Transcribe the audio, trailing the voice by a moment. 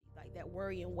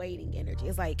worry and waiting energy.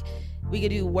 It's like we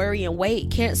could do worry and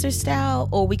wait Cancer style,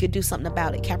 or we could do something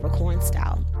about it Capricorn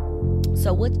style.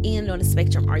 So what end on the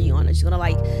spectrum are you on? Are you going to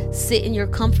like sit in your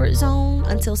comfort zone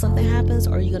until something happens,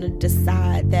 or are you going to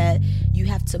decide that you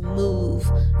have to move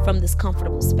from this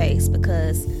comfortable space?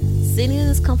 Because sitting in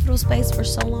this comfortable space for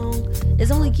so long is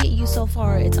only getting you so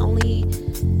far. It's only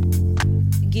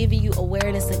giving you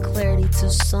awareness and clarity to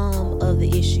some of the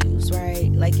issues, right?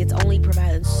 Like it's only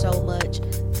providing so much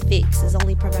fix. It's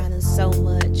only providing so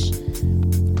much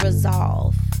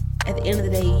resolve. At the end of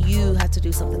the day, you have to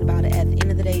do something about it. At the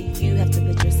end of the day, you have to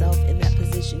put yourself in that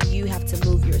position. You have to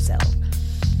move yourself.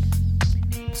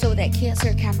 So with that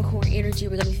Cancer Capricorn energy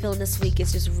we're going to be feeling this week,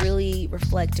 it's just really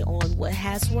reflecting on what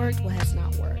has worked, what has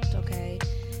not worked, okay?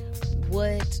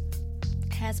 What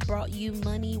has brought you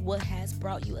money, what has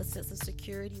brought you a sense of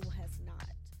security, what has not.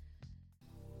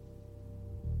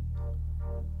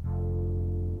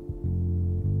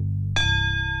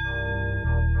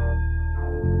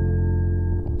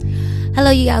 Hello,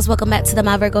 you guys. Welcome back to the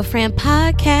My Virgo Friend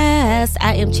podcast.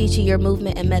 I am Chi Chi, your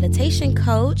movement and meditation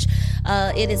coach.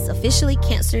 It is officially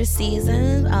Cancer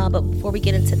season, but before we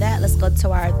get into that, let's go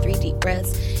to our 3 deep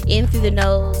breaths. In through the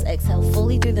nose, exhale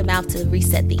fully through the mouth to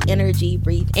reset the energy.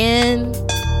 Breathe in.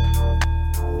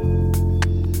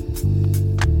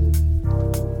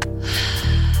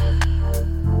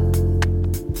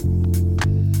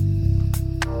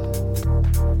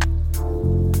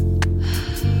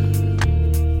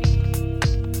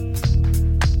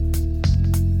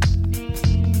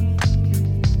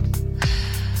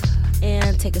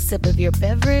 Take a sip of your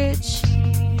beverage. I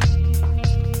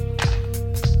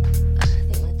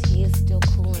think my tea is still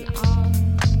cooling off.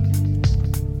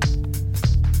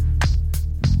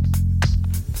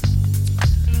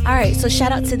 All right, so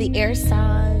shout out to the air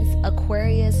signs,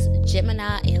 Aquarius,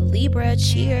 Gemini, and Libra.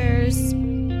 Cheers.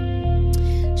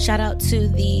 Shout out to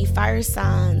the fire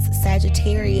signs,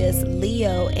 Sagittarius,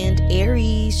 Leo, and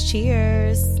Aries.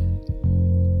 Cheers.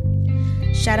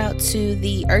 Shout out to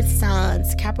the earth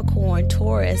signs, Capricorn,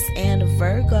 Taurus, and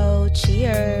Virgo.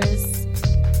 Cheers.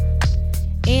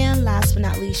 And last but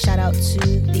not least, shout out to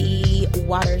the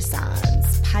water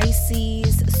signs,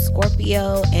 Pisces,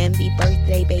 Scorpio, and the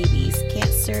birthday babies,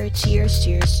 Cancer. Cheers,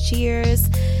 cheers, cheers.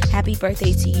 Happy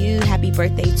birthday to you. Happy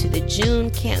birthday to the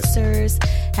June Cancers.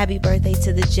 Happy birthday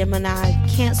to the Gemini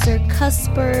Cancer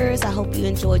Cuspers. I hope you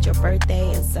enjoyed your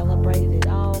birthday and celebrated it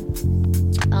all.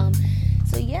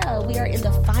 So yeah, we are in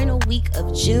the final week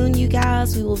of June, you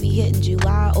guys. We will be hitting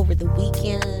July over the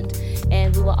weekend,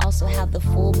 and we will also have the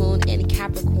full moon in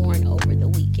Capricorn over the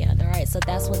weekend. All right, so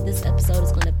that's what this episode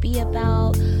is going to be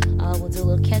about. We'll do a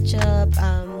little catch up.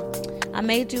 I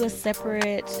may do a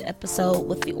separate episode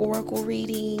with the oracle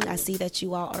reading. I see that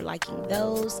you all are liking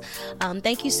those.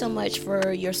 Thank you so much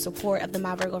for your support of the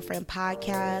My Virgo Friend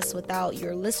podcast. Without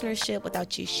your listenership,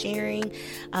 without you sharing,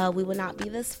 we would not be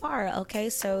this far. Okay,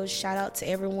 so shout out to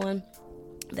everyone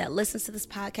that listens to this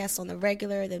podcast on the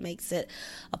regular, that makes it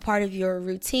a part of your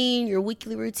routine, your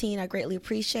weekly routine. I greatly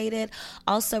appreciate it.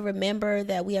 Also, remember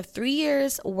that we have 3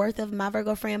 years worth of My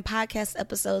Virgo Friend podcast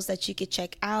episodes that you could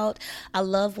check out. I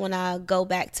love when I go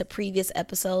back to previous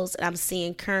episodes and I'm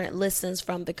seeing current listens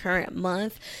from the current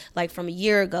month, like from a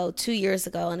year ago, 2 years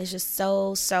ago, and it's just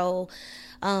so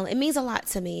it means a lot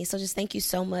to me. So just thank you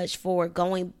so much for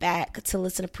going back to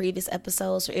listen to previous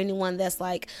episodes. For anyone that's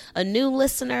like a new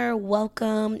listener,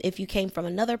 welcome. If you came from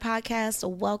another podcast,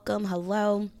 welcome.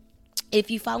 Hello. If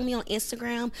you follow me on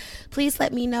Instagram, please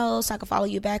let me know so I can follow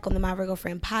you back on the My Virgo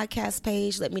Friend podcast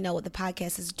page. Let me know what the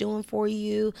podcast is doing for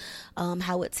you,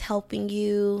 how it's helping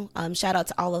you. Shout out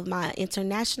to all of my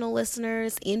international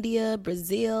listeners, India,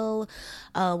 Brazil,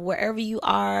 wherever you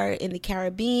are in the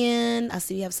Caribbean. I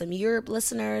see we have some Europe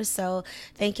listeners. So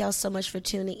thank y'all so much for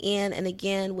tuning in. And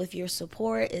again, with your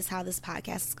support is how this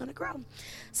podcast is going to grow.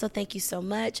 So thank you so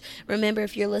much. Remember,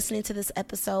 if you're listening to this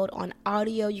episode on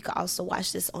audio, you can also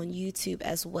watch this on YouTube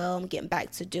as well. I'm getting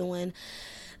back to doing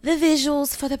the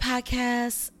visuals for the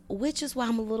podcast, which is why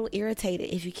I'm a little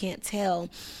irritated if you can't tell.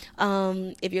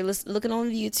 If you're looking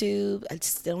on YouTube, I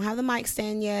still don't have the mic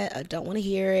stand yet. I don't want to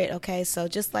hear it. Okay, so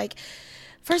just like,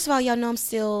 first of all, y'all know I'm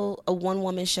still a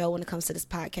one-woman show when it comes to this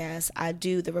podcast. I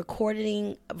do the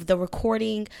recording,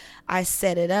 I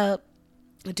set it up,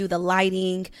 I do the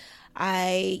lighting,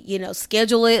 I,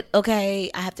 schedule it.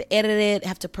 Okay. I have to edit it, I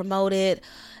have to promote it.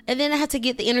 And then I have to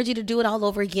get the energy to do it all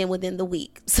over again within the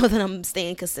week so that I'm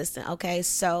staying consistent. Okay.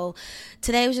 So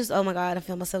today was just, oh my God, I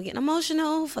feel myself getting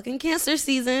emotional. Fucking Cancer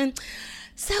season.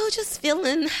 So just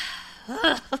feeling,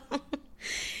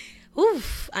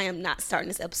 oof, I am not starting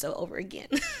this episode over again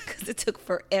because it took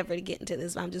forever to get into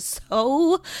this. I'm just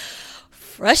so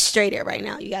frustrated right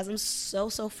now, you guys. I'm so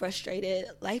frustrated.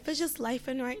 Life is just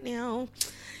lifing right now.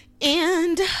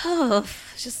 And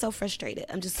just so frustrated.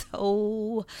 I'm just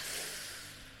so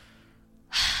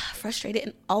frustrated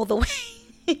in all the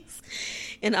ways.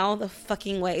 In all the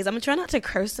fucking ways. I'm gonna try not to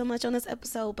curse so much on this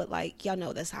episode, but like, y'all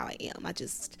know that's how I am. I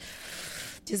just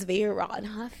very raw in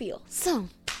how I feel. So,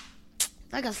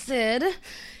 like I said,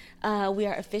 we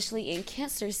are officially in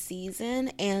Cancer season,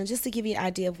 and just to give you an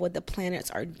idea of what the planets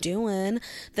are doing,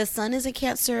 the Sun is in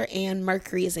Cancer and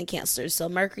Mercury is in Cancer. So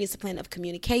Mercury is the planet of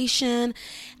communication,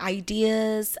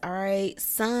 ideas. All right,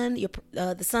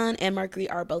 the Sun and Mercury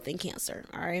are both in Cancer.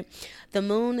 All right, the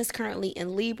Moon is currently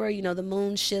in Libra. You know, the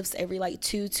Moon shifts every like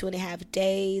 2.5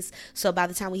 days. So by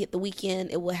the time we hit the weekend,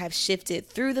 it will have shifted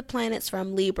through the planets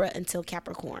from Libra until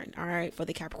Capricorn. All right, for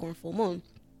the Capricorn full moon.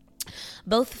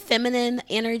 Both feminine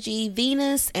energy,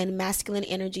 Venus, and masculine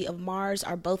energy of Mars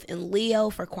are both in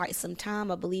Leo for quite some time.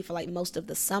 I believe for like most of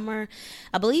the summer.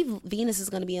 I believe Venus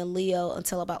is going to be in Leo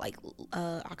until about like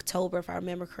October, if I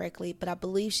remember correctly. But I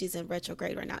believe she's in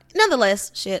retrograde right now.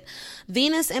 Nonetheless,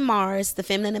 Venus and Mars, the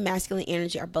feminine and masculine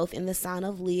energy, are both in the sign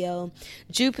of Leo.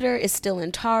 Jupiter is still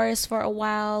in Taurus for a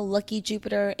while. Lucky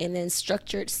Jupiter. And then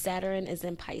structured Saturn is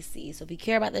in Pisces. So if you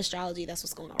care about the astrology, that's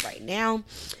what's going on right now.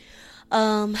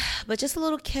 But just a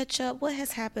little catch up. What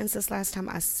has happened since last time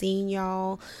I seen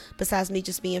y'all, besides me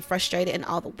just being frustrated in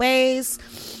all the ways?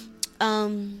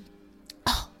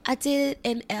 I did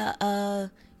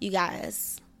you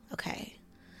guys, okay.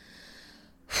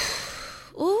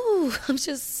 Ooh, I'm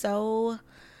just so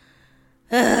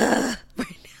right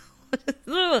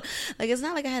now. Like, it's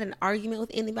not like I had an argument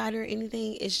with anybody or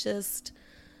anything. It's just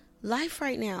life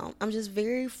right now. I'm just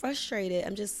very frustrated.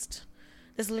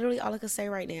 That's literally all I can say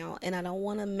right now. And I don't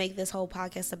want to make this whole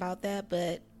podcast about that,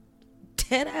 but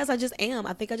dead ass, I just am.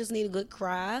 I think I just need a good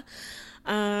cry.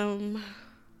 I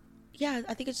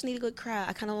think I just need a good cry.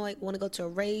 I kind of like want to go to a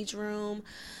rage room.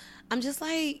 I'm just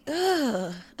like,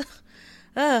 ugh.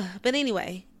 But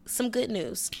anyway, some good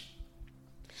news.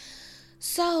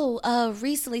 So,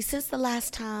 recently, since the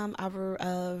last time I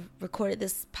recorded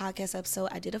this podcast episode,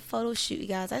 I did a photo shoot, you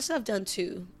guys. Actually, I've done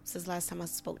 2 since last time I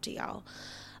spoke to y'all.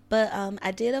 But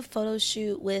I did a photo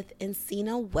shoot with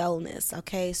Encina Wellness,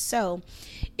 okay? So,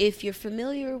 if you're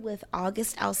familiar with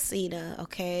August Alsina,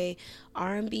 okay,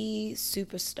 R&B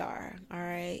superstar, all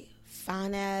right?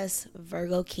 Fine-ass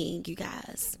Virgo king, you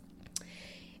guys.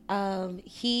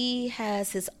 He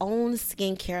has his own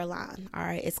skincare line, all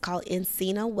right? It's called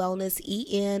Encina Wellness,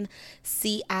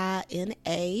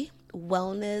 ENCINA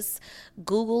Wellness.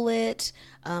 Google it.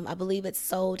 I believe it's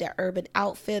sold at Urban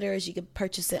Outfitters. You can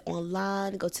purchase it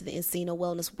online. Go to the Encina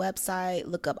Wellness website.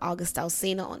 Look up August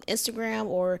Alsina on Instagram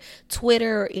or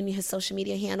Twitter or any of his social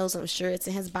media handles. I'm sure it's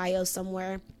in his bio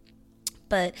somewhere.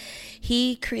 But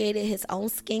he created his own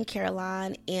skincare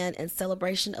line, and in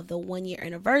celebration of the 1-year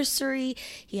anniversary,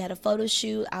 he had a photo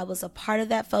shoot. I was a part of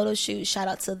that photo shoot. Shout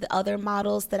out to the other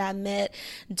models that I met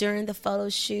during the photo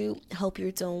shoot. Hope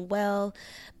you're doing well.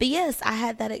 But yes, I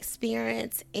had that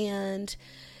experience, and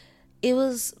it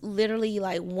was literally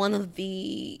like one of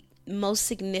the most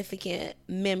significant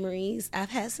memories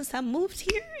I've had since I moved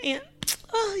here. And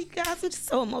oh, you guys, I'm just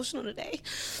so emotional today.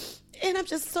 And I'm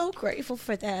just so grateful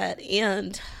for that.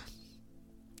 And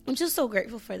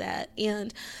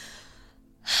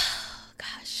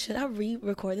gosh, should I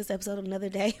re-record this episode another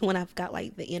day when I've got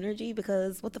like the energy?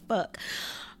 Because what the fuck?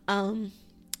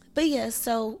 But yeah,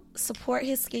 so support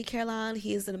his skincare line.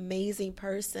 He is an amazing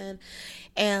person.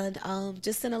 And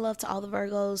just sending love to all the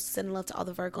Virgos, sending love to all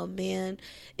the Virgo men.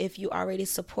 If you already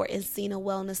support Encina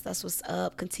Wellness, that's what's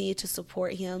up. Continue to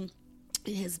support him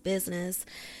in his business.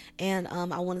 And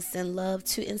I want to send love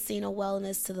to Encina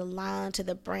Wellness, to the line, to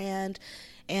the brand.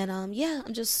 And I'm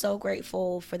just so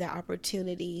grateful for that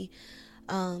opportunity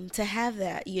to have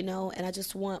that, you know. And I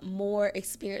just want more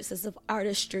experiences of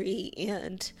artistry.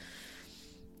 And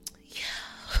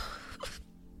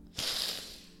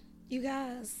you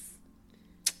guys,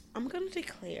 I'm going to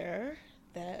declare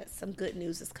that some good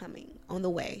news is coming on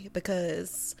the way,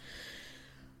 because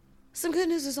some good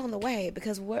news is on the way,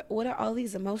 because what are all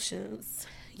these emotions,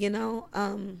 you know?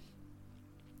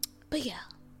 But yeah.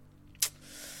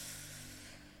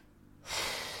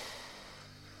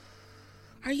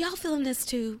 Are y'all feeling this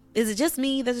too? Is it just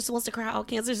me that just wants to cry all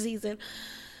Cancer season?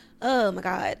 Oh my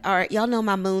God. All right. Y'all know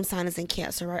my moon sign is in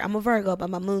Cancer, right? I'm a Virgo, but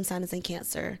my moon sign is in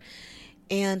Cancer.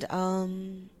 And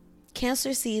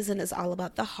Cancer season is all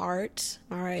about the heart.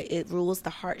 All right. It rules the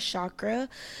heart chakra.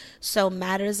 So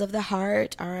matters of the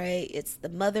heart. All right. It's the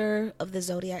mother of the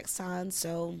zodiac sign.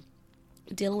 So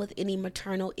dealing with any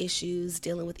maternal issues,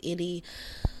 dealing with any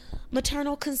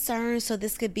maternal concerns. So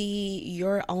this could be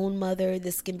your own mother.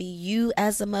 This can be you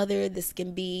as a mother. This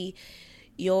can be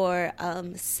your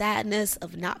sadness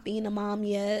of not being a mom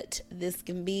yet. This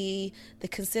can be the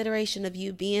consideration of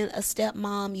you being a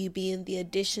stepmom, you being the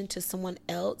addition to someone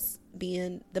else,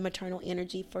 being the maternal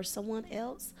energy for someone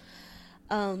else.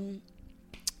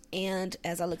 And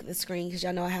as I look at the screen, because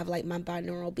y'all know I have like my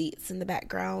binaural beats in the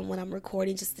background when I'm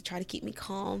recording just to try to keep me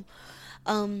calm.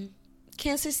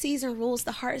 Cancer season rules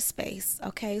the heart space.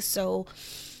 Okay, so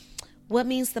what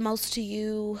means the most to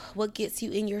you? What gets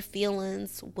you in your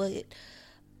feelings? What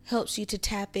helps you to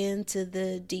tap into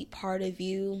the deep part of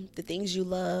you, the things you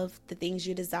love, the things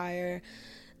you desire,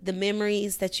 the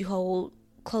memories that you hold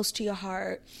close to your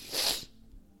heart,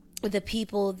 the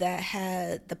people that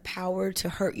had the power to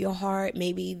hurt your heart.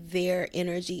 Maybe their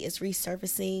energy is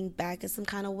resurfacing back in some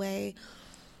kind of way.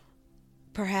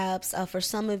 Perhaps for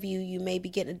some of you, you may be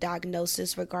getting a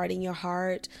diagnosis regarding your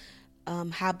heart,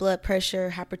 high blood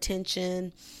pressure,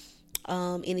 hypertension,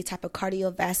 any type of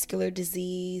cardiovascular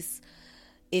disease.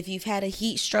 If you've had a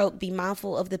heat stroke, be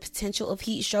mindful of the potential of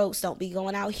heat strokes. Don't be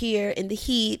going out here in the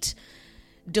heat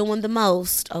doing the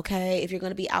most, okay? If you're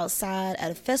going to be outside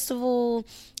at a festival,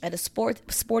 at a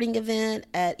sporting event,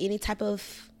 at any type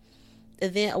of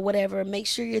event or whatever, make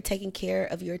sure you're taking care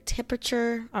of your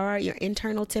temperature, all right, your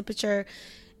internal temperature.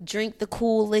 Drink the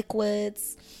cool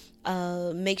liquids.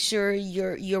 Make sure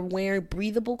you're wearing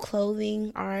breathable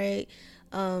clothing, all right?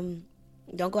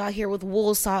 Don't go out here with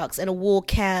wool socks and a wool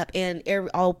cap and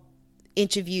all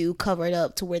inch of you covered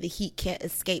up to where the heat can't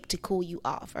escape to cool you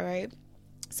off, all right?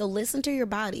 So listen to your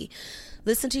body.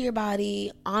 Listen to your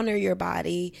body. Honor your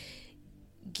body.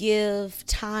 Give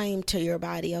time to your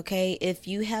body, okay? If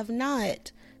you have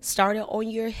not started on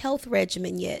your health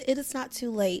regimen yet, it is not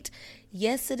too late.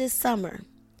 Yes, it is summer.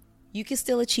 You can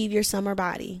still achieve your summer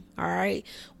body, all right?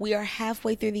 We are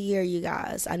halfway through the year, you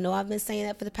guys. I know I've been saying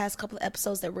that for the past couple of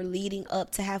episodes that we're leading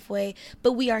up to halfway,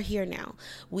 but we are here now.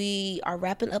 We are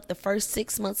wrapping up the first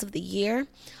 6 months of the year.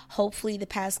 Hopefully the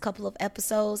past couple of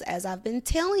episodes, as I've been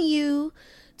telling you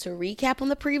to recap on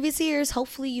the previous years,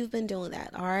 hopefully you've been doing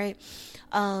that, all right?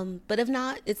 But if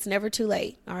not, it's never too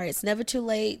late, all right? It's never too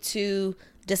late to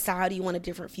decide you want a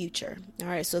different future, all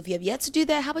right? So if you have yet to do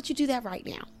that, how about you do that right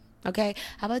now? Okay,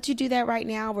 how about you do that right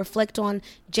now? Reflect on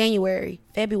January,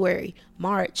 February,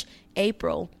 March,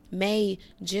 April, May,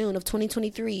 June of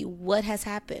 2023. What has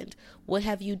happened? What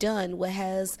have you done? What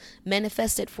has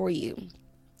manifested for you?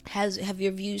 Have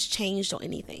your views changed on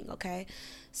anything? Okay,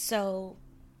 so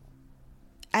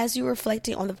as you're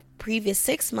reflecting on the previous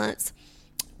 6 months,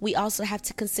 we also have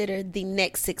to consider the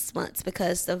next 6 months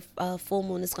because the full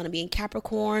moon is going to be in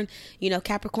Capricorn. You know,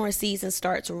 Capricorn season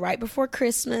starts right before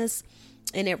Christmas.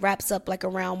 And it wraps up like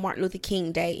around Martin Luther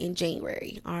King Day in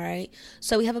January. All right.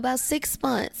 So we have about 6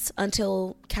 months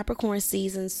until Capricorn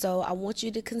season. So I want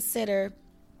you to consider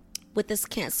with this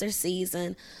Cancer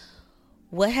season,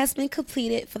 what has been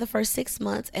completed for the first 6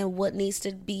 months and what needs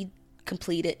to be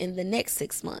completed in the next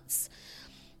 6 months.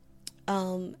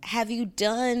 Have you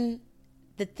done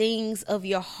the things of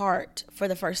your heart for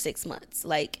the first 6 months?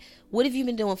 Like, what have you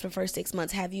been doing for the first 6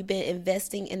 months? Have you been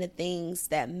investing in the things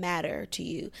that matter to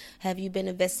you? Have you been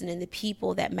investing in the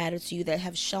people that matter to you, that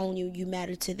have shown you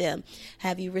matter to them?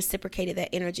 Have you reciprocated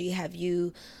that energy? Have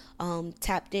you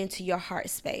tapped into your heart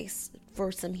space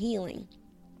for some healing?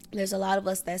 There's a lot of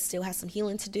us that still have some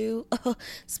healing to do,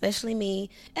 especially me.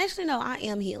 Actually, no, I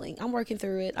am healing. I'm working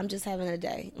through it. I'm just having a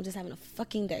day. I'm just having a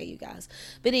fucking day, you guys.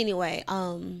 But anyway,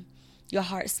 your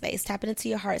heart space, tapping into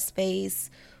your heart space.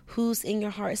 Who's in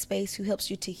your heart space? Who helps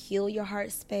you to heal your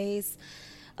heart space?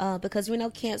 Because we know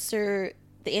Cancer,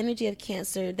 the energy of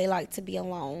Cancer, they like to be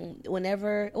alone.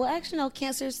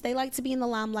 Cancers, they like to be in the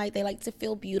limelight. They like to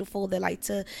feel beautiful. They like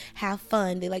to have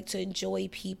fun. They like to enjoy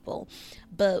people.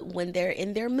 But when they're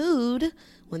in their mood,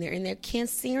 when they're in their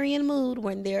Cancerian mood,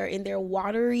 when they're in their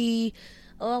watery,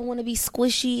 I want to be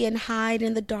squishy and hide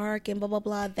in the dark and blah, blah,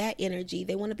 blah, that energy,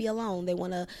 they want to be alone. They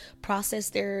want to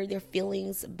process their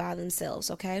feelings by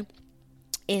themselves, okay?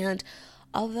 And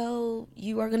although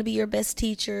you are going to be your best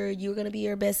teacher, you're going to be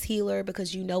your best healer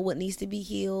because you know what needs to be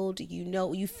healed,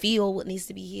 you feel what needs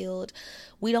to be healed,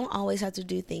 we don't always have to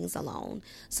do things alone.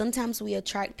 Sometimes we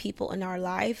attract people in our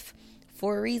life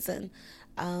for a reason.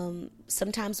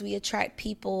 Sometimes we attract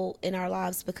people in our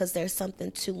lives because there's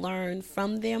something to learn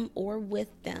from them or with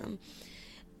them.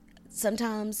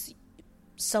 Sometimes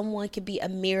someone could be a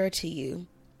mirror to you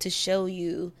to show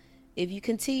you if you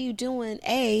continue doing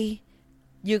A,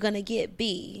 you're going to get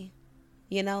B.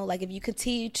 You know, like if you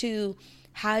continue to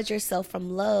hide yourself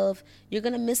from love, you're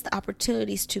going to miss the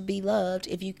opportunities to be loved.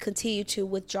 If you continue to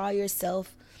withdraw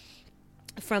yourself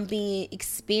from being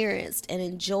experienced and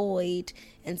enjoyed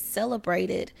and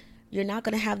celebrated, you're not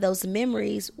going to have those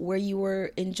memories where you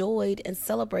were enjoyed and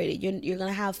celebrated. You're going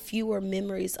to have fewer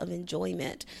memories of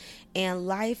enjoyment. And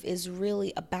life is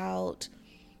really about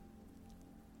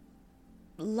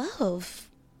love.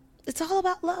 It's all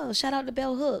about love. Shout out to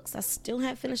Bell Hooks. I still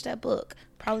haven't finished that book.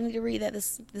 Probably need to read that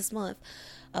this month,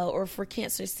 or for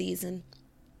Cancer season.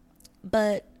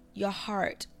 But your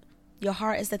heart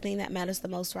is the thing that matters the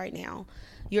most right now.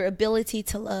 Your ability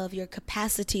to love, your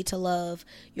capacity to love,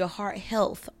 your heart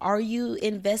health. Are you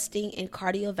investing in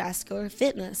cardiovascular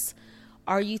fitness?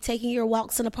 Are you taking your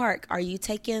walks in the park? Are you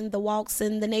taking the walks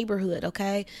in the neighborhood?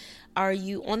 Okay. Are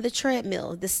you on the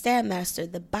treadmill, the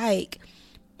Stairmaster, the bike?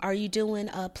 Are you doing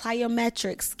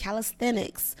plyometrics,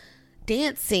 calisthenics,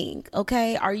 dancing?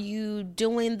 Okay. Are you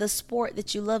doing the sport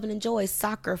that you love and enjoy?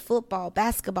 Soccer, football,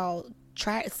 basketball,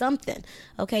 try something.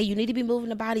 Okay. You need to be moving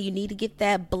the body. You need to get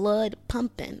that blood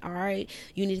pumping. All right.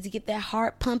 You need to get that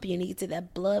heart pumping. You need to get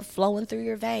that blood flowing through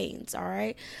your veins. All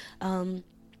right.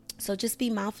 So just be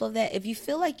mindful of that. If you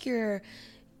feel like you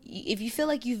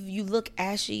look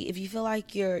ashy, if you feel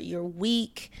like you're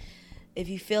weak, if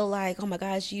you feel like, oh my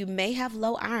gosh, you may have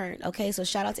low iron. Okay, so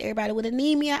shout out to everybody with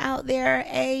anemia out there.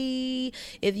 Hey,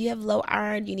 if you have low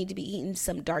iron, you need to be eating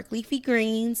some dark leafy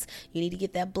greens. You need to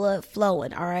get that blood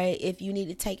flowing. All right, if you need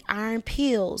to take iron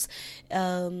pills,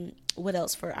 what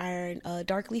else for iron?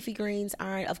 Dark leafy greens,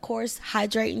 iron. Of course,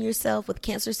 hydrating yourself with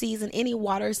Cancer season, any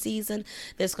water season.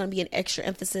 There's going to be an extra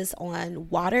emphasis on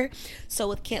water. So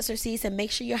with Cancer season,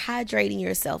 make sure you're hydrating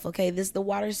yourself. Okay, this is the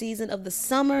water season of the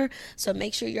summer, so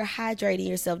make sure you're hydrating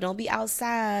yourself. Don't be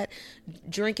outside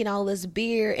drinking all this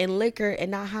beer and liquor and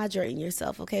not hydrating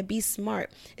yourself. Okay, be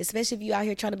smart, especially if you out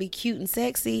here trying to be cute and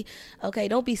sexy. Okay,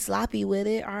 don't be sloppy with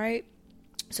it. All right.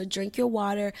 So drink your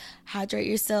water, hydrate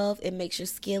yourself. It makes your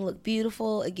skin look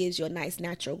beautiful. It gives you a nice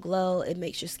natural glow. It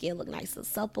makes your skin look nice and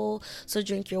supple. So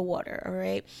drink your water, all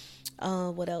right?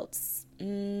 What else?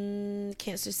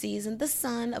 Cancer season, the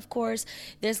sun, of course.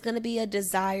 There's going to be a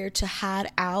desire to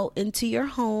hide out into your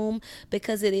home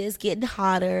because it is getting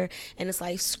hotter. And it's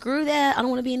like, screw that. I don't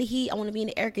want to be in the heat. I want to be in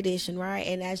the air condition, right?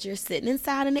 And as you're sitting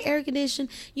inside in the air condition,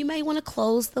 you may want to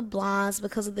close the blinds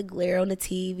because of the glare on the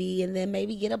TV, and then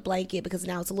maybe get a blanket because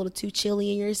now it's a little too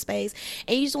chilly in your space.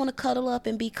 And you just want to cuddle up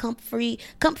and be comfy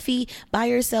by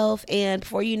yourself. And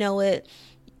before you know it,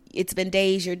 it's been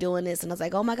days you're doing this. And I was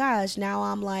like, oh my gosh, now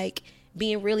I'm like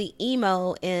being really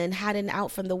emo and hiding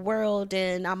out from the world,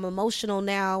 and I'm emotional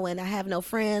now, and I have no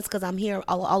friends because I'm here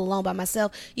all alone by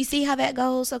myself. You see how that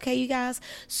goes? Okay, you guys.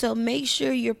 So make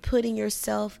sure you're putting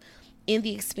yourself in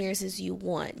the experiences you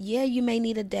want. Yeah, you may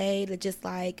need a day to just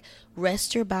like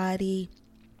rest your body,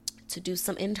 to do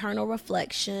some internal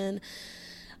reflection,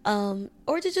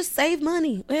 or to just save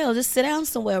money. Well, just sit down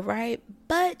somewhere, right?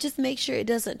 But just make sure it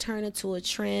doesn't turn into a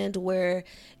trend where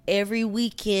every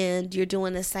weekend you're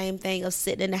doing the same thing of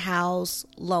sitting in the house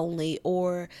lonely,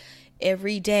 or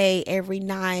every day, every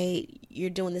night you're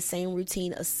doing the same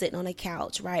routine of sitting on a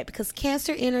couch, right? Because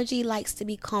Cancer energy likes to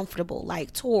be comfortable,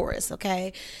 like Taurus,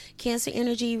 okay? Cancer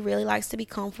energy really likes to be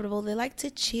comfortable. They like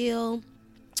to chill.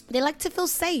 They like to feel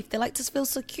safe. They like to feel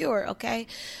secure, okay?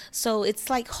 So it's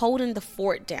like holding the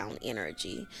fort down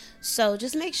energy. So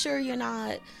just make sure you're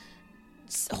not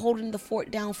holding the fort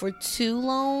down for too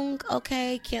long,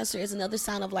 okay? Cancer is another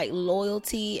sign of like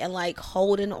loyalty and like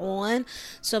holding on.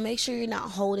 So make sure you're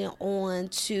not holding on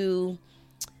to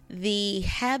the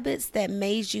habits that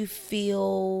made you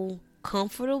feel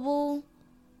comfortable.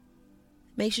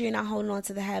 Make sure you're not holding on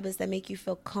to the habits that make you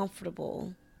feel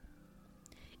comfortable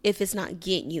if it's not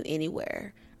getting you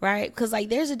anywhere, right? Because like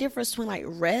there's a difference between like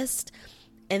rest,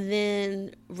 and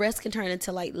then rest can turn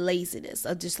into like laziness,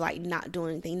 or just like not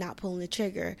doing anything, not pulling the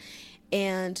trigger.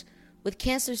 And with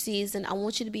Cancer season, I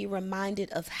want you to be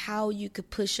reminded of how you could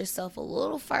push yourself a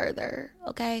little further,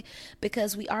 okay?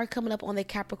 Because we are coming up on the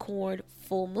Capricorn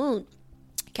full moon.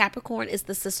 Capricorn is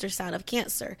the sister sign of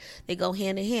Cancer. They go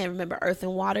hand in hand. Remember, earth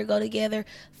and water go together,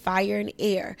 fire and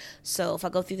air. So if I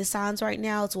go through the signs right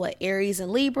now, it's what? Aries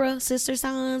and Libra, sister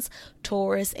signs.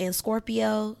 Taurus and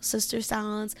Scorpio, sister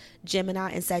signs.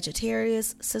 Gemini and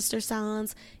Sagittarius, sister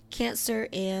signs. Cancer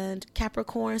and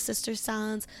Capricorn, sister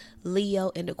signs.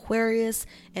 Leo and Aquarius.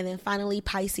 And then finally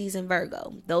Pisces and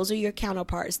Virgo. Those are your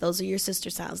counterparts. Those are your sister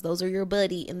signs. Those are your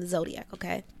buddy in the zodiac,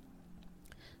 okay?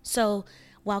 So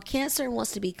while Cancer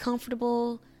wants to be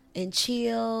comfortable and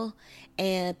chill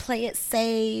and play it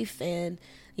safe and,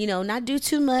 you know, not do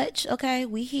too much, okay,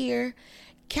 we here.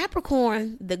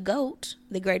 Capricorn, the GOAT,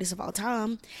 the greatest of all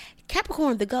time,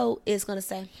 Capricorn, the GOAT, is going to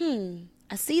say,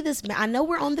 I see this. I know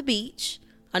we're on the beach.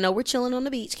 I know we're chilling on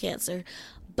the beach, Cancer,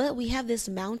 but we have this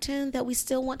mountain that we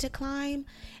still want to climb,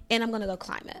 and I'm going to go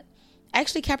climb it.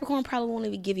 Actually, Capricorn probably won't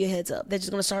even give you a heads up. They're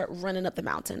just going to start running up the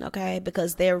mountain, okay?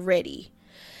 Because they're ready.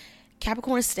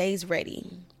 Capricorn stays ready.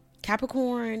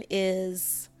 Capricorn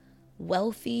is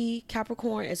wealthy.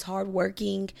 Capricorn is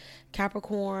hardworking.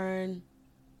 Capricorn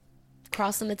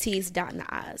crossing the T's, dotting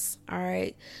the I's. All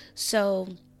right. So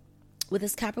with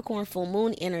this Capricorn full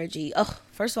moon energy,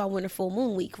 first of all, we're in a full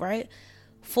moon week, right?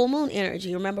 Full moon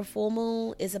energy. Remember, full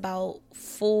moon is about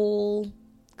full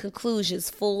conclusions,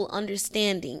 full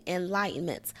understanding,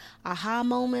 enlightenments, aha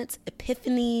moments,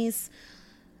 epiphanies,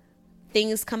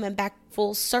 things coming back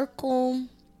full circle,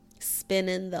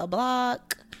 spinning the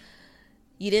block.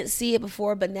 You didn't see it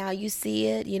before, but now you see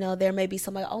it. You know, there may be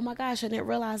somebody, oh my gosh, I didn't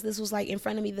realize this was like in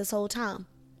front of me this whole time.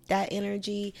 That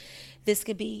energy. This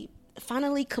could be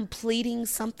finally completing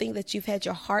something that you've had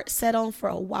your heart set on for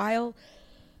a while.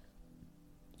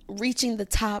 Reaching the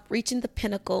top, reaching the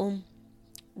pinnacle,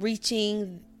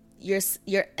 reaching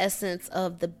your essence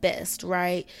of the best,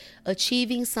 right?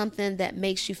 Achieving something that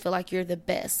makes you feel like you're the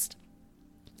best.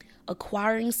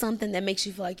 Acquiring something that makes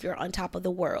you feel like you're on top of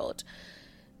the world.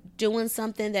 Doing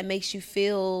something that makes you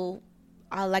feel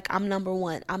like I'm number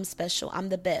one, I'm special, I'm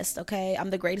the best, okay?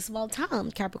 I'm the greatest of all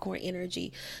time, Capricorn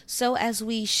energy. So as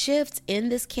we shift in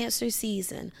this Cancer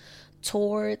season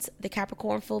towards the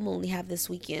Capricorn full moon we have this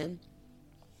weekend,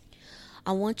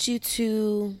 I want you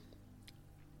to,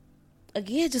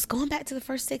 again, just going back to the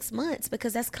first 6 months,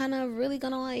 because that's kind of really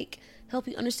going to like help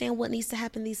you understand what needs to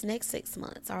happen these next 6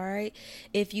 months, all right?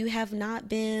 If you have not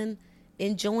been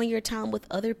enjoying your time with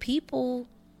other people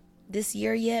this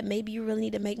year yet, maybe you really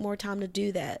need to make more time to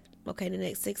do that, okay, in the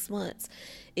next 6 months.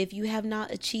 If you have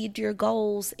not achieved your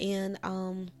goals and,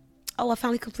 I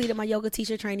finally completed my yoga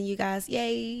teacher training, you guys,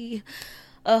 yay.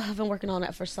 I've been working on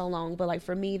that for so long, but like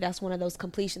for me, that's one of those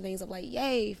completion things of like,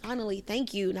 yay, finally,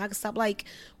 thank you. Now I can stop like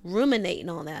ruminating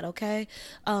on that, okay?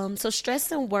 So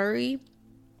stress and worry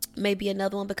may be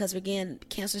another one, because again,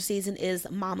 Cancer season is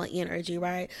mama energy,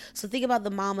 right? So think about the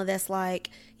mama that's like,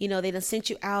 you know, they done sent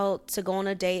you out to go on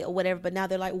a date or whatever, but now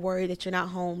they're like worried that you're not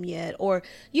home yet, or,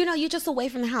 you know, you're just away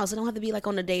from the house. It don't have to be like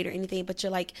on a date or anything, but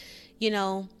you're like, you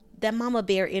know, that mama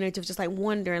bear energy of just like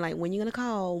wondering, like, when you're gonna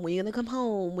call, when you're gonna come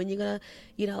home, when you're gonna,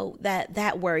 you know,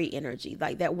 that worry energy,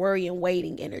 like that worry and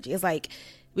waiting energy. It's like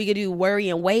we could do worry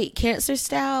and wait Cancer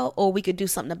style, or we could do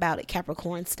something about it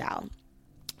Capricorn style.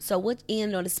 So what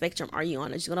end on the spectrum are you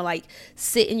on? Are you going to like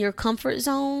sit in your comfort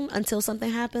zone until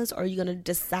something happens? Or are you going to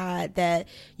decide that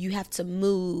you have to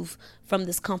move from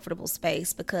this comfortable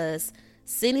space? Because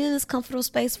sitting in this comfortable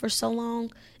space for so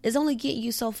long is only getting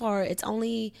you so far. It's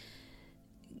only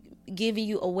giving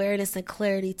you awareness and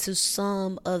clarity to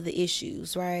some of the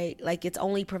issues, right? Like it's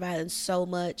only providing so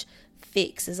much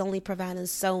fix. It's only providing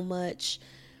so much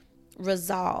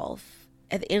resolve.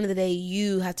 At the end of the day,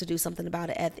 you have to do something about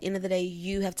it. At the end of the day,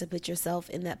 you have to put yourself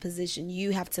in that position.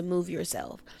 You have to move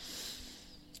yourself.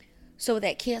 So with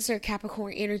that Cancer,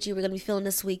 Capricorn energy we're going to be feeling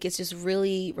this week, it's just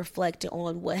really reflecting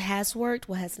on what has worked,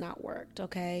 what has not worked,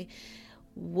 okay?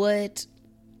 What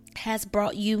has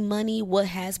brought you money, what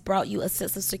has brought you a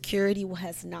sense of security, what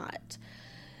has not.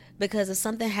 Because if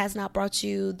something has not brought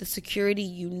you the security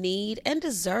you need and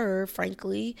deserve,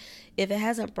 frankly, if it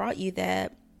hasn't brought you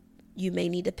that, you may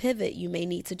need to pivot. You may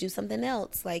need to do something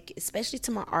else. Like, especially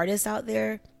to my artists out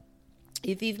there,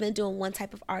 if you've been doing one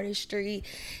type of artistry,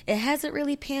 it hasn't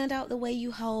really panned out the way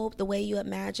you hope, the way you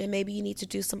imagine, maybe you need to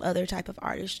do some other type of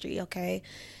artistry, okay?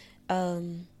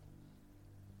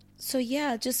 So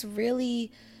yeah, just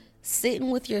really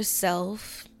sitting with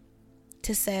yourself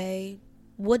to say,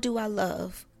 what do I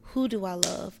love? Who do I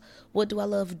love? What do I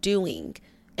love doing?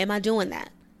 Am I doing that?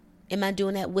 Am I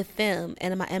doing that with them?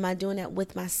 And am I doing that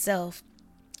with myself?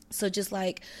 So just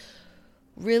like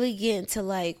really getting to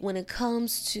like, when it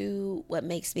comes to what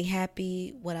makes me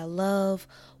happy, what I love,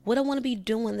 what I want to be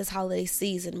doing this holiday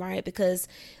season, right? Because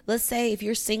let's say if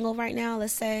you're single right now,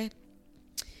 let's say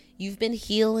you've been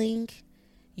healing,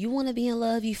 you want to be in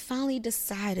love, you finally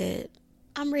decided,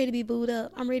 I'm ready to be booed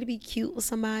up. I'm ready to be cute with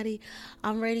somebody.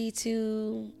 I'm ready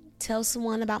to tell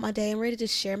someone about my day. I'm ready to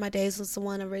share my days with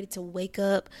someone. I'm ready to wake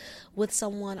up with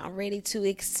someone. I'm ready to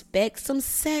expect some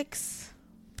sex.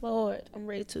 Lord, I'm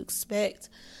ready to expect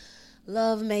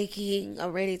love making.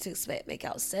 I'm ready to expect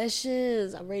makeout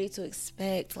sessions. I'm ready to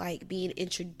expect like being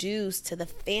introduced to the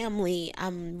family.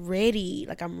 I'm ready.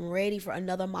 Like I'm ready for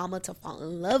another mama to fall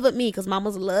in love with me, because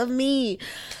mamas love me.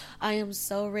 I am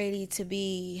so ready to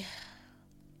be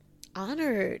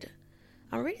honored.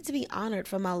 I'm ready to be honored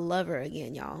for my lover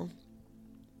again, y'all.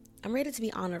 I'm ready to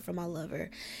be honored for my lover.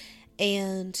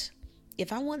 And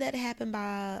if I want that to happen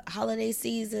by holiday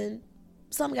season,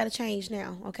 something got to change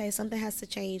now. Okay, something has to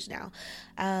change now.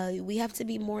 We have to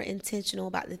be more intentional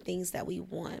about the things that we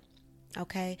want.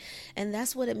 Okay, and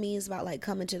that's what it means about like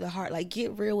coming to the heart. Like,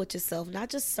 get real with yourself, not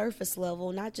just surface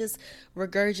level, not just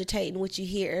regurgitating what you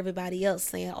hear everybody else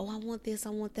saying. Oh, I want this, I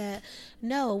want that.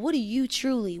 No, what do you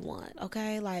truly want?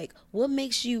 Okay, like, what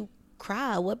makes you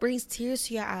cry? What brings tears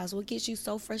to your eyes? What gets you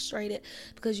so frustrated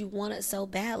because you want it so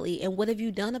badly? And what have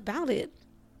you done about it?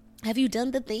 Have you done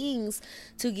the things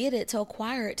to get it, to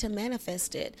acquire it, to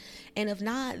manifest it? And if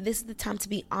not, this is the time to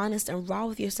be honest and raw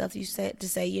with yourself. You said to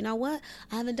say, you know what?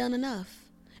 I haven't done enough.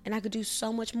 And I could do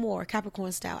so much more,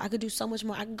 Capricorn style. I could do so much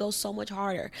more. I could go so much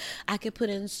harder. I could put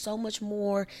in so much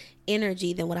more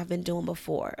energy than what I've been doing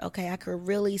before. Okay, I could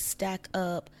really stack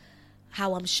up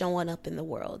how I'm showing up in the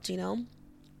world, you know?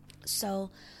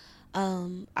 So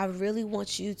I really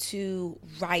want you to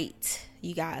write,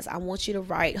 you guys. I want you to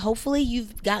write. Hopefully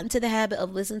you've gotten to the habit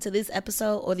of listening to this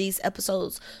episode or these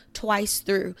episodes twice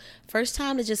through. First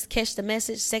time to just catch the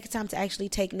message. Second time to actually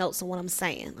take notes on what I'm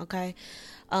saying. Okay.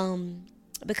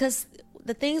 Because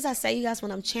the things I say, you guys,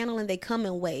 when I'm channeling, they come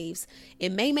in waves.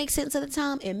 It may make sense at the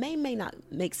time. It may not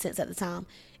make sense at the time.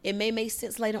 It may make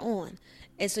sense later on.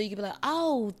 And so you can be like,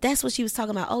 oh, that's what she was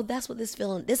talking about. Oh, that's what this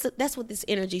feeling, that's what this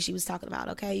energy she was talking about.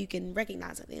 Okay. You can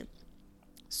recognize it then.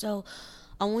 So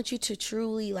I want you to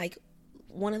truly, like,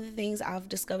 one of the things I've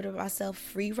discovered about myself,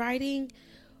 free writing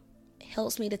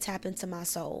helps me to tap into my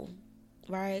soul,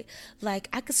 right? Like,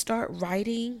 I could start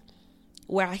writing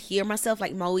where I hear myself,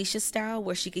 like Moesha style,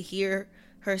 where she could hear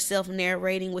herself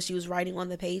narrating what she was writing on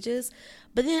the pages.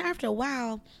 But then after a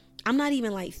while, I'm not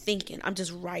even like thinking, I'm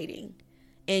just writing.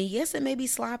 And yes, it may be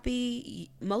sloppy.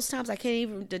 Most times I can't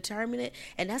even determine it.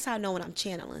 And that's how I know when I'm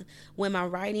channeling. When my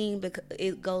writing,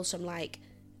 it goes from like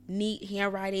neat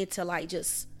handwriting to like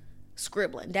just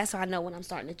scribbling. That's how I know when I'm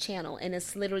starting to channel. And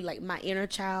it's literally like my inner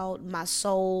child, my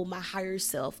soul, my higher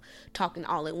self talking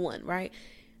all in one, right?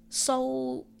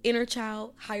 Soul, inner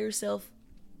child, higher self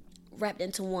wrapped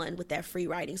into one with that free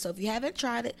writing. So if you haven't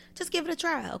tried it, just give it a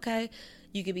try, okay?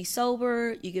 You could be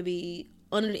sober. You could be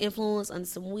under the influence, under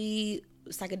some weed,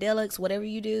 psychedelics, whatever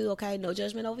you do, okay? No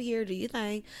judgment over here. Do your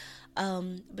thing.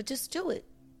 But just do it.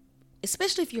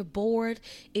 Especially if you're bored.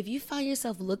 If you find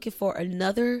yourself looking for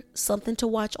another something to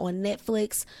watch on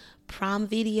Netflix, Prime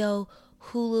Video,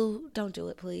 Hulu, don't do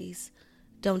it, please.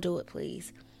 Don't do it,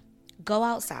 please. Go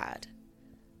outside.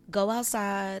 Go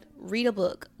outside, read a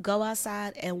book. Go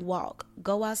outside and walk.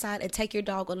 Go outside and take your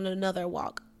dog on another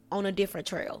walk, on a different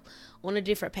trail, on a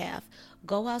different path.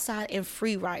 Go outside and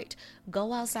free write.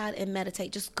 Go outside and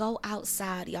meditate. Just go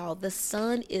outside, y'all. The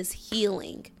sun is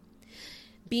healing.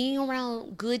 Being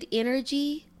around good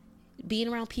energy, being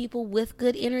around people with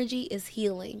good energy is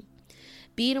healing.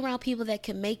 Being around people that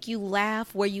can make you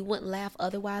laugh where you wouldn't laugh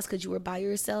otherwise because you were by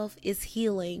yourself is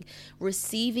healing.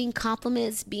 Receiving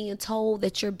compliments, being told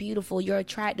that you're beautiful, you're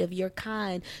attractive, you're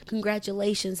kind,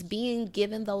 congratulations, being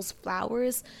given those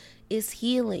flowers is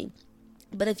healing.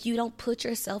 But if you don't put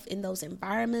yourself in those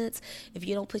environments, if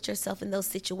you don't put yourself in those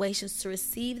situations to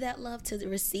receive that love, to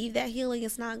receive that healing,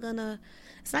 it's not gonna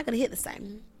hit the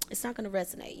same. It's not going to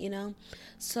resonate, you know?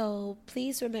 So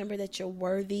please remember that you're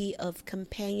worthy of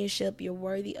companionship. You're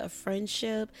worthy of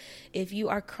friendship. If you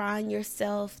are crying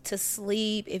yourself to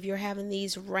sleep, if you're having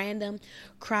these random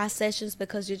cry sessions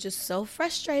because you're just so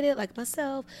frustrated, like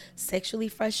myself, sexually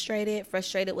frustrated,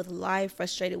 frustrated with life,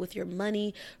 frustrated with your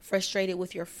money, frustrated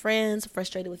with your friends,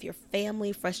 frustrated with your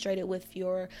family, frustrated with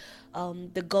your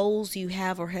the goals you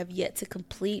have or have yet to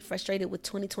complete, frustrated with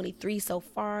 2023 so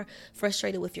far,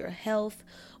 frustrated with your health,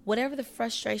 whatever the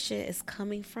frustration is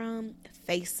coming from,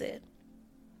 face it.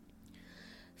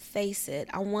 Face it.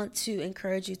 I want to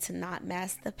encourage you to not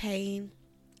mask the pain.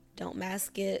 Don't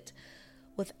mask it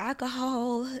with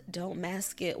alcohol. Don't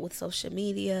mask it with social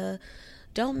media.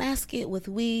 Don't mask it with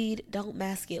weed. Don't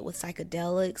mask it with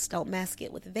psychedelics. Don't mask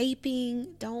it with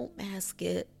vaping. Don't mask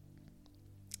it,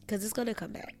 because it's going to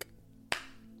come back.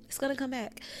 It's going to come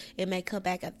back. It may come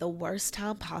back at the worst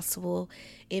time possible.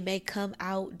 It may come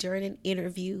out during an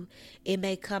interview. It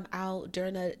may come out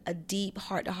during a deep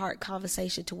heart-to-heart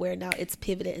conversation to where now it's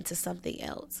pivoted into something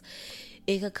else.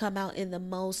 It could come out in the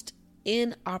most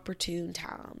inopportune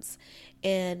times.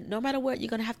 And no matter what, you're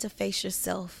going to have to face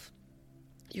yourself.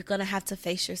 You're going to have to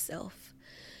face yourself.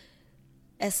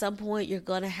 At some point, you're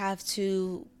going to have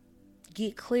to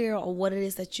get clear on what it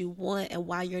is that you want and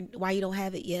why you don't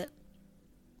have it yet.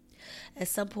 At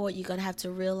some point, you're going to have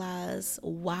to realize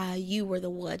why you were the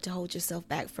one to hold yourself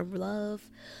back from love,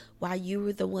 why you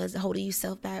were the ones holding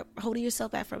yourself back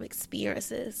from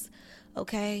experiences.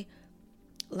 Okay?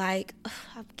 Like,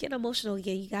 I'm getting emotional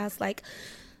again, you guys. Like,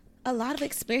 a lot of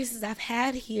experiences I've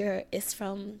had here is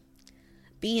from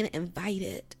being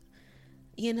invited,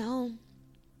 you know,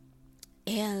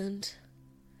 and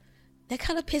that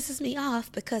kind of pisses me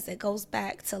off because it goes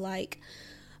back to like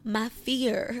my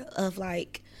fear of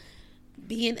like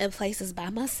being in places by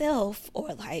myself,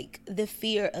 or like the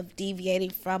fear of deviating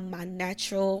from my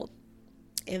natural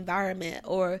environment,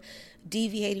 or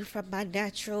deviating from my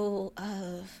natural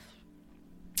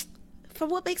from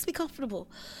what makes me comfortable.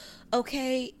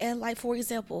 Okay. And like, for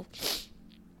example,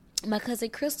 my cousin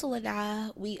Crystal and I,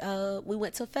 we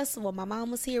went to a festival. My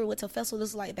mom was here. We went to a festival. This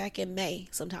was like back in May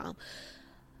sometime.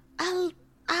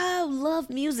 I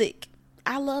love music.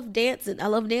 I love dancing. I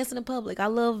love dancing in public. I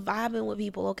love vibing with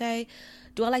people, okay?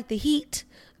 Do I like the heat?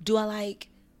 Do I like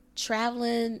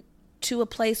traveling to a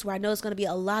place where I know it's going to be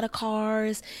a lot of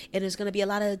cars, and there's going to be a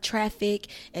lot of traffic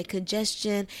and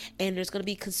congestion, and there's going to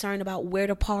be concern about where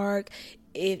to park?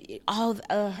 I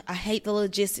hate the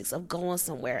logistics of going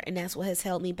somewhere, and that's what has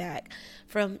held me back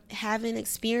from having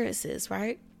experiences,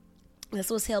 right? That's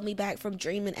what's held me back from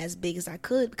dreaming as big as I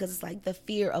could, because it's like the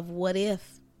fear of what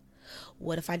if.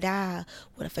 What if I die?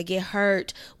 What if I get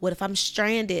hurt? What if I'm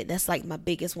stranded? That's like my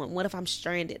biggest one. What if I'm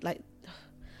stranded? Like,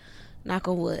 knock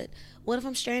on wood. What if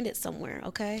I'm stranded somewhere?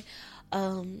 Okay.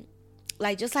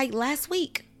 Like just like last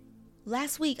week, I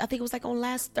think it was like on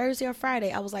last Thursday or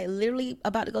Friday, I was like literally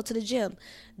about to go to the gym,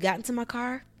 got into my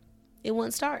car. It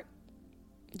wouldn't start.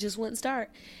 Just wouldn't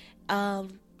start.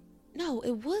 No,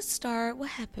 it would start. What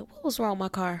happened? What was wrong with my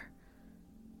car?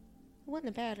 It wasn't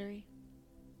a battery.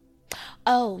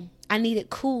 Oh, I needed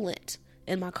coolant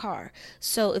in my car.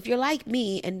 So if you're like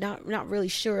me and not really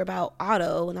sure about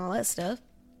auto and all that stuff,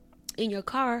 in your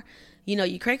car, you know,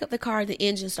 you crank up the car, the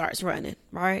engine starts running,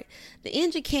 right? The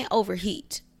engine can't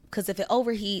overheat, because if it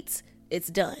overheats, it's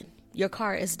done. Your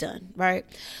car is done, right?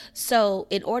 So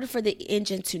in order for the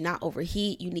engine to not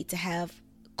overheat, you need to have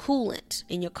coolant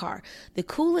in your car. The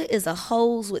coolant is a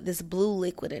hose with this blue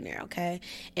liquid in there, okay?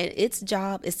 And its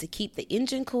job is to keep the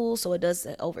engine cool so it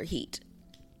doesn't overheat.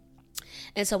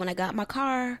 And so when I got my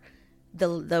car,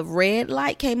 the red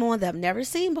light came on that I've never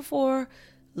seen before.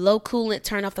 Low coolant,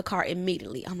 turn off the car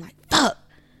immediately. I'm like, fuck.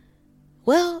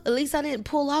 Well, at least I didn't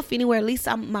pull off anywhere. At least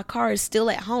my car is still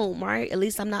at home, right? At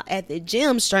least I'm not at the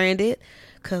gym stranded,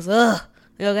 because,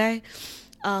 okay?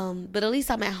 But at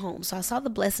least I'm at home. So I saw the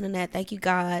blessing in that. Thank you,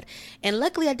 God. And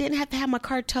luckily I didn't have to have my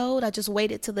car towed. I just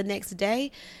waited till the next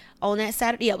day on that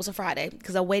Saturday. Yeah, it was a Friday,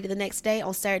 because I waited the next day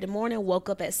on Saturday morning, woke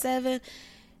up at 7,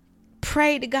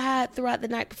 prayed to God throughout the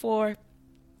night before,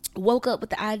 woke up with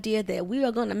the idea that we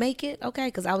are going to make it, okay,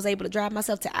 because I was able to drive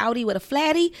myself to Audi with a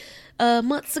flatty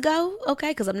months ago,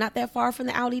 okay, because I'm not that far from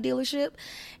the Audi dealership,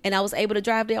 and I was able to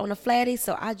drive there on a flatty,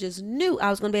 so I just knew I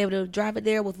was going to be able to drive it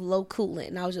there with low coolant,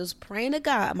 and I was just praying to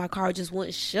God my car just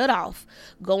wouldn't shut off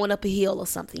going up a hill or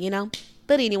something, you know.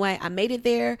 But anyway, I made it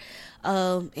there,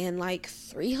 and like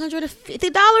 $350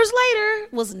 later,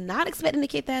 was not expecting to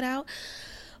get that out,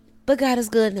 but God is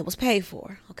good, and it was paid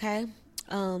for, okay.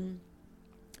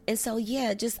 And so,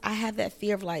 yeah, just I have that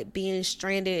fear of like being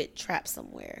stranded, trapped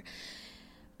somewhere.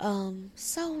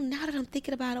 So now that I'm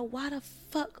thinking about it, why the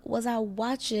fuck was I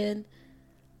watching,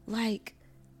 like,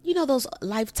 you know, those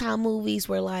Lifetime movies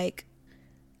where like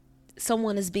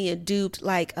someone is being duped,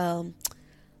 like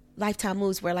Lifetime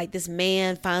movies where like this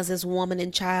man finds this woman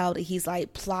and child, and he's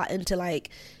like plotting to like,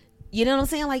 you know what I'm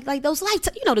saying? Like those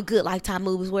Lifetime, you know, the good Lifetime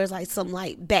movies where it's like some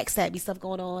like backstabby stuff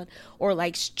going on, or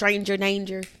like stranger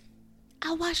danger.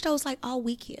 I watched those like all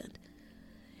weekend.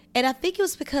 And I think it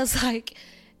was because like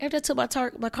after I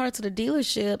took my car to the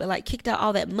dealership and like kicked out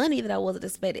all that money that I wasn't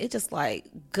expecting, it just like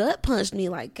gut punched me,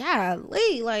 like,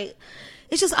 golly, like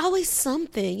it's just always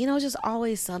something, you know, it's just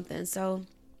always something. So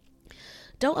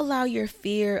don't allow your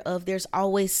fear of there's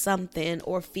always something,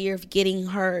 or fear of getting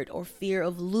hurt, or fear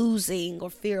of losing,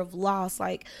 or fear of loss.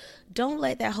 Like, don't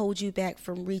let that hold you back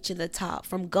from reaching the top,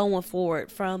 from going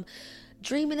forward, from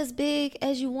dreaming as big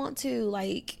as you want to.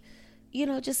 Like, you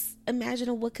know, just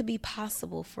imagine what could be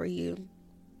possible for you.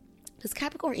 Because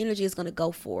Capricorn energy is going to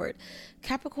go for it.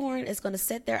 Capricorn is going to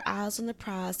set their eyes on the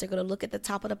prize. They're going to look at the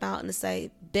top of the mountain and say,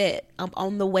 bet, I'm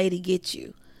on the way to get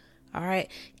you. All right.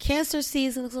 Cancer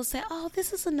season is going to say, oh,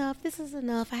 this is enough. This is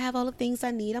enough. I have all the things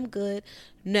I need. I'm good.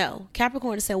 No.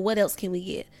 Capricorn is saying, what else can we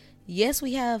get? Yes,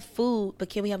 we have food, but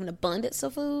can we have an abundance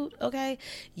of food? Okay.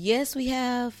 Yes, we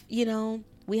have, you know,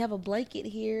 we have a blanket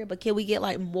here, but can we get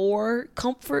like more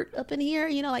comfort up in here?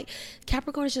 You know, like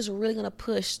Capricorn is just really going to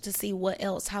push to see what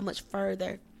else, how much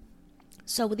further.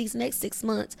 So with these next 6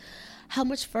 months, how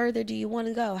much further do you want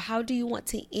to go? How do you want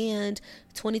to end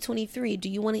 2023? Do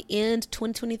you want to end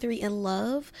 2023 in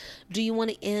love? Do you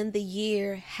want to end the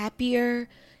year happier,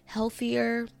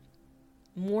 healthier,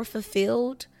 more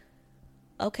fulfilled.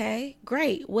 Okay,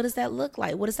 great. What does that look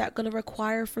like? What is that going to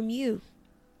require from you?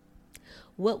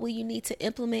 What will you need to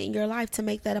implement in your life to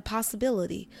make that a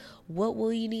possibility? What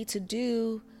will you need to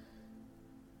do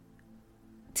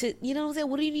to, you know what I'm saying?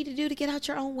 What do you need to do to get out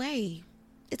your own way?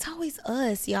 It's always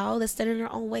us, y'all, that's standing in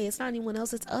our own way. It's not anyone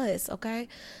else, it's us, okay?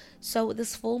 So with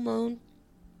this full moon,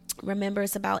 remember,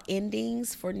 it's about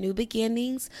endings for new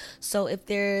beginnings. So if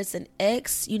there's an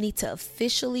ex, you need to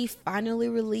officially, finally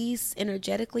release,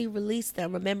 energetically release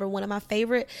them. Remember, one of my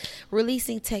favorite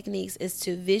releasing techniques is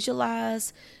to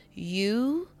visualize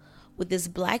you with this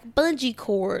black bungee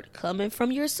cord coming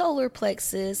from your solar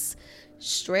plexus,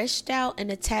 stretched out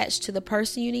and attached to the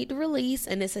person you need to release,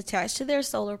 and it's attached to their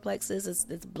solar plexus. It's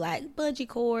this black bungee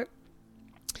cord,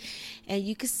 and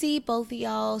you can see both of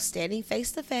y'all standing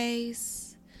face to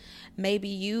face. Maybe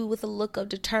you with a look of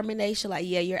determination, like,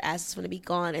 yeah, your ass is going to be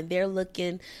gone, and they're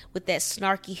looking with that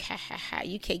snarky, ha ha ha,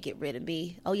 you can't get rid of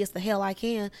me. Oh yes, the hell I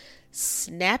can.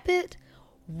 Snap it.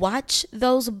 Watch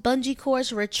those bungee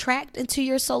cords retract into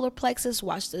your solar plexus.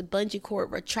 Watch the bungee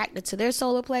cord retract into their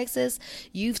solar plexus.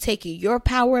 You've taken your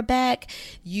power back.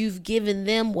 You've given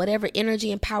them whatever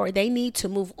energy and power they need to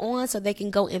move on so they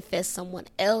can go infest someone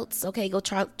else. Okay, go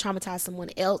traumatize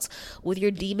someone else with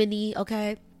your demony.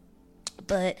 Okay,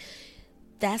 but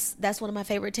that's one of my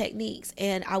favorite techniques,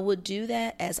 and I would do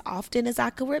that as often as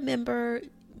I could remember,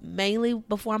 mainly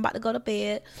before I'm about to go to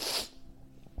bed,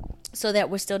 so that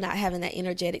we're still not having that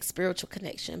energetic spiritual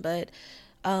connection. But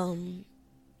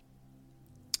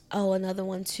another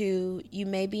one too, you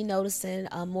may be noticing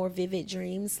more vivid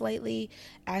dreams lately,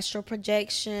 astral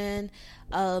projection.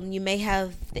 You may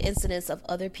have the incidence of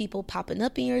other people popping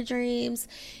up in your dreams.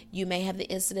 You may have the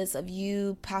incidence of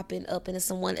you popping up into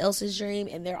someone else's dream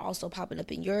and they're also popping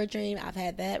up in your dream. I've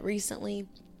had that recently.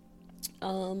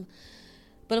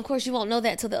 But of course you won't know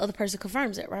that till the other person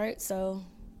confirms it, right? So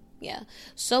yeah.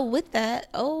 So with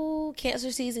that,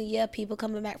 Cancer season, yeah, people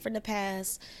coming back from the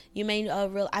past. You may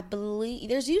I believe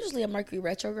there's usually a Mercury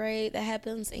retrograde that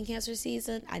happens in Cancer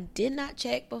season. I did not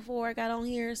check before I got on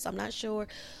here, so I'm not sure.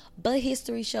 But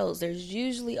history shows there's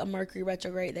usually a Mercury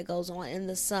retrograde that goes on in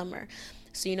the summer.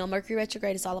 So, Mercury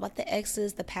retrograde is all about the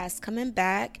exes, the past coming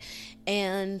back,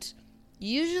 and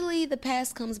usually the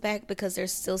past comes back because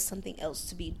there's still something else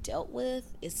to be dealt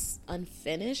with. It's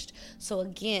unfinished. So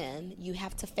again, you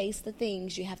have to face the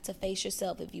things. You have to face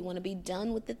yourself. If you want to be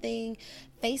done with the thing,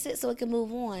 face it so it can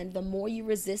move on. The more you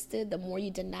resist it, the more you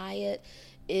deny it,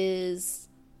 is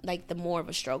like the more of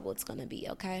a struggle it's going to be,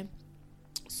 okay?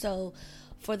 So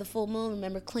for the full moon,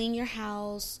 remember, clean your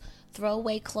house. Throw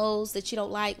away clothes that you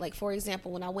don't like. Like, for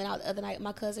example, when I went out the other night with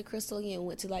my cousin Crystal and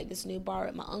went to like this new bar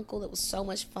with my uncle, it was so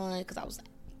much fun because I was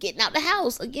getting out the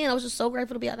house. Again, I was just so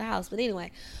grateful to be out the house. But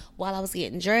anyway, while I was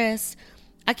getting dressed,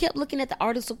 I kept looking at the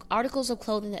articles of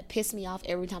clothing that pissed me off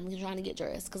every time I'm trying to get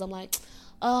dressed. Because I'm like,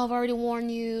 oh, I've already worn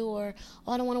you, or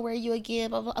oh, I don't want to wear you again.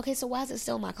 Blah, blah. Okay, so why is it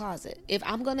still in my closet? If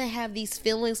I'm going to have these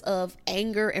feelings of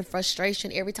anger and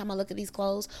frustration every time I look at these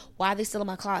clothes, why are they still in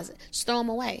my closet? Just throw them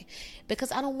away.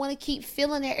 Because I don't want to keep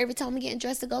feeling that every time I'm getting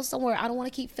dressed to go somewhere. I don't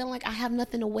want to keep feeling like I have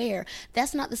nothing to wear.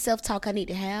 That's not the self-talk I need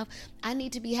to have. I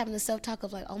need to be having the self-talk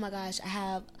of like, oh my gosh, I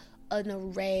have an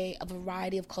array, a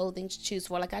variety of clothing to choose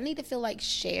for. Like, I need to feel like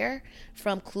Cher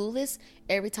from Clueless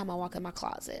every time I walk in my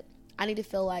closet. I need to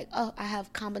feel like, oh, I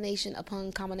have combination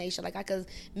upon combination. Like, I could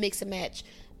mix and match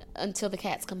until the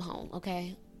cats come home,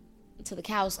 okay? Until the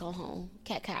cows go home.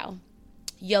 Cat, cow.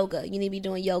 Yoga. You need to be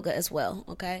doing yoga as well,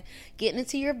 okay? Getting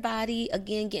into your body.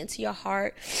 Again, get into your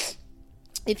heart.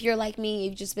 If you're like me,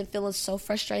 you've just been feeling so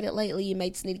frustrated lately, you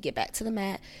may just need to get back to the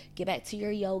mat. Get back to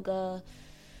your yoga.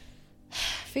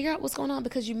 Figure out what's going on,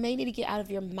 because you may need to get out of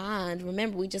your mind.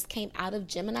 Remember, we just came out of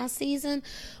Gemini season,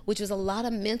 which was a lot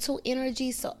of mental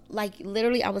energy. So like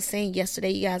literally I was saying yesterday,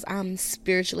 you guys, I'm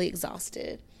spiritually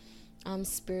exhausted. I'm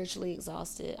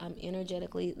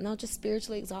energetically, no, just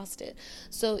spiritually exhausted.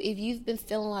 So if you've been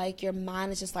feeling like your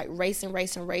mind is just like racing, and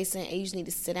you just need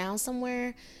to sit down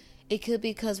somewhere, it could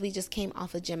be because we just came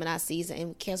off of Gemini season,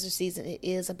 and Cancer season, it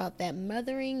is about that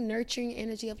mothering, nurturing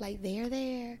energy of like, they're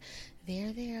there,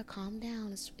 calm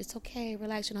down. It's okay,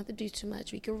 relax. You don't have to do too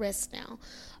much. We can rest now.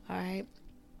 All right.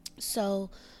 So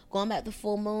Going back to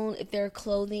full moon, if there are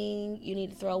clothing you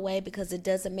need to throw away because it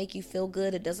doesn't make you feel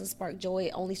good, it doesn't spark joy,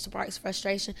 it only sparks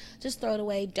frustration, just throw it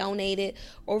away, donate it,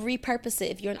 or repurpose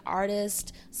it. If you're an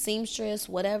artist, seamstress,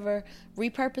 whatever,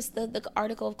 repurpose the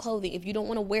article of clothing. If you don't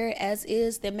want to wear it as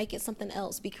is, then make it something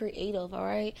else. Be creative, all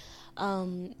right?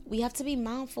 We have to be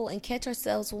mindful and catch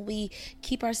ourselves when we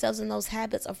keep ourselves in those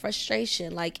habits of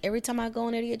frustration. Like every time I go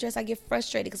in there to get dressed, I get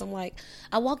frustrated because I'm like,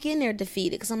 I walk in there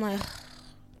defeated because I'm like,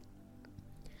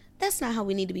 that's not how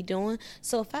we need to be doing.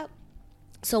 So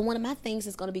one of my things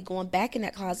is going to be going back in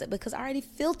that closet because I already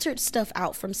filtered stuff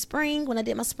out from spring when I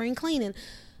did my spring cleaning.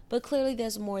 But clearly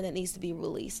there's more that needs to be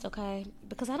released, okay?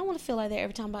 Because I don't want to feel like that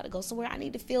every time I'm about to go somewhere. I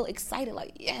need to feel excited,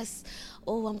 like, yes,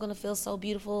 oh, I'm going to feel so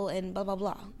beautiful and blah, blah,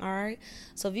 blah, all right?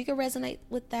 So if you can resonate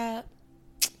with that,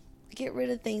 get rid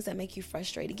of things that make you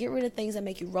frustrated. Get rid of things that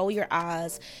make you roll your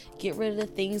eyes. Get rid of the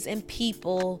things and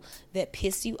people that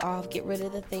piss you off. Get rid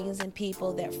of the things and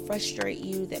people that frustrate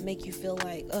you, that make you feel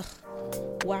like, ugh,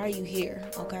 why are you here?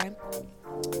 Okay?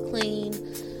 Clean.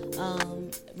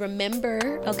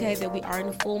 Remember, okay, that we are in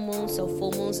a full moon. So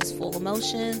full moons is full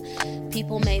emotion.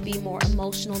 People may be more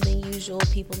emotional than usual.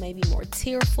 People may be more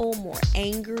tearful, more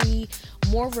angry,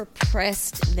 more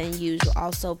repressed than usual.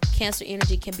 Also, Cancer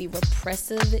energy can be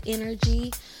repressive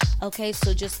energy. Okay,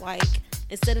 so just like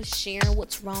instead of sharing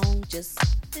what's wrong, just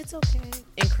it's okay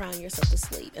and crying yourself to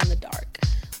sleep in the dark.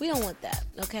 We don't want that,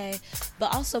 okay?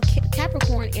 But also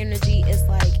Capricorn energy is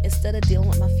like, instead of dealing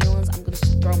with my feelings, I'm going to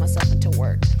throw myself into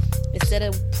work. Instead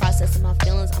of processing my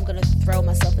feelings, I'm going to throw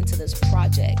myself into this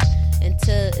project.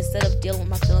 Instead of dealing with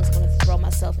my feelings, I'm going to throw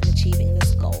myself in achieving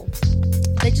this goal.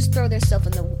 They just throw themselves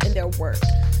in their work.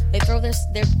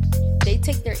 They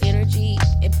take their energy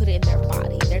and put it in their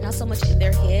body. They're not so much in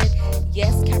their head.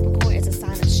 Yes, Capricorn is a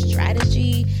sign of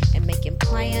strategy and making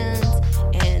plans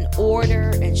and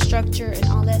order and structure and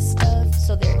all that stuff.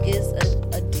 So there is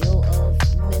a deal of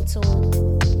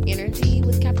mental energy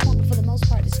with Capricorn, but for the most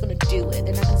part, it's going to do it.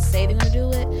 They're not going to say they're going to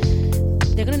do it.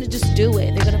 They're going to just do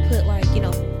it. They're going to put like,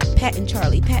 Pat and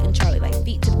Charlie, like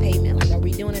feet to the pavement. Like, are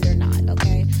we doing it or not?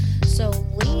 Okay. So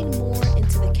lean more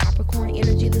into the Capricorn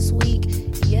energy this week.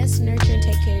 Yes, nurture and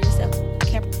take care of yourself,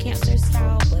 Cancer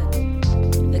style, but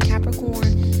the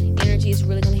Capricorn energy is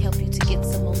really going to help you to get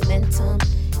some momentum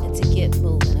and to get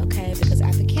moving, okay? Because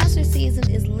after Cancer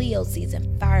season is Leo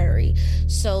season, fiery.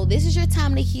 So this is your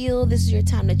time to heal. This is your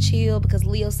time to chill, because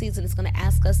Leo season is going to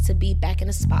ask us to be back in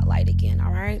the spotlight again,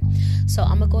 all right? So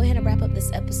I'm going to go ahead and wrap up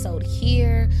this episode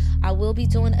here. I will be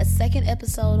doing a second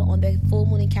episode on the full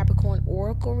moon and Capricorn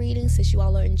oracle reading, since you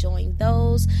all are enjoying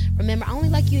those. Remember, I only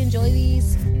like you enjoy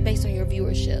these based on your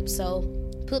viewership. So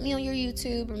put me on your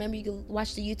YouTube. Remember, you can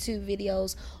watch the YouTube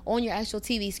videos on your actual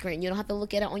TV screen. You don't have to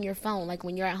look at it on your phone. Like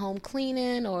when you're at home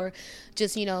cleaning or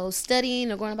just,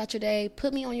 studying or going about your day.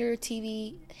 Put me on your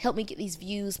TV. Help me get these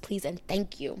views, please, and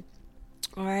thank you.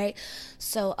 All right.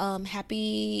 So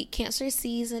happy Cancer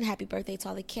season. Happy birthday to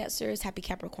all the Cancers. Happy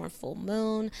Capricorn full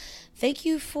moon. Thank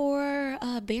you for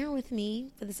bearing with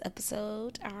me for this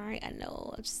episode. All right. I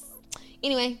know.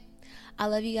 Anyway. I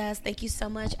love you guys. Thank you so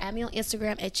much. Add me on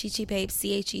Instagram at CheCheBabe,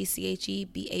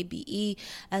 CheCheBabe,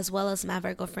 as well as my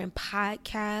Virgo Friend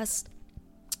podcast.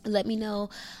 Let me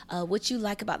know what you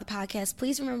like about the podcast.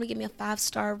 Please remember to give me a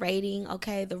 5-star rating.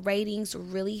 Okay, the ratings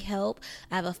really help.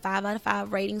 I have a 5 out of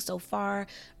 5 rating so far.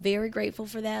 Very grateful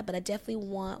for that, but I definitely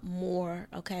want more.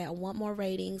 Okay, I want more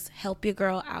ratings. Help your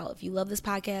girl out. If you love this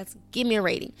podcast, give me a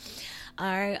rating. All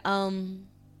right.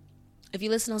 If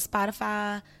you listen on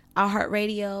Spotify,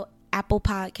 iHeartRadio, Apple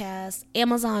Podcasts,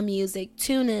 Amazon Music,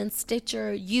 TuneIn,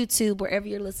 Stitcher, YouTube, wherever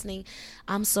you're listening,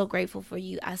 I'm so grateful for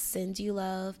you. I send you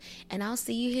love, and I'll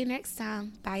see you here next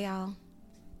time. Bye, y'all.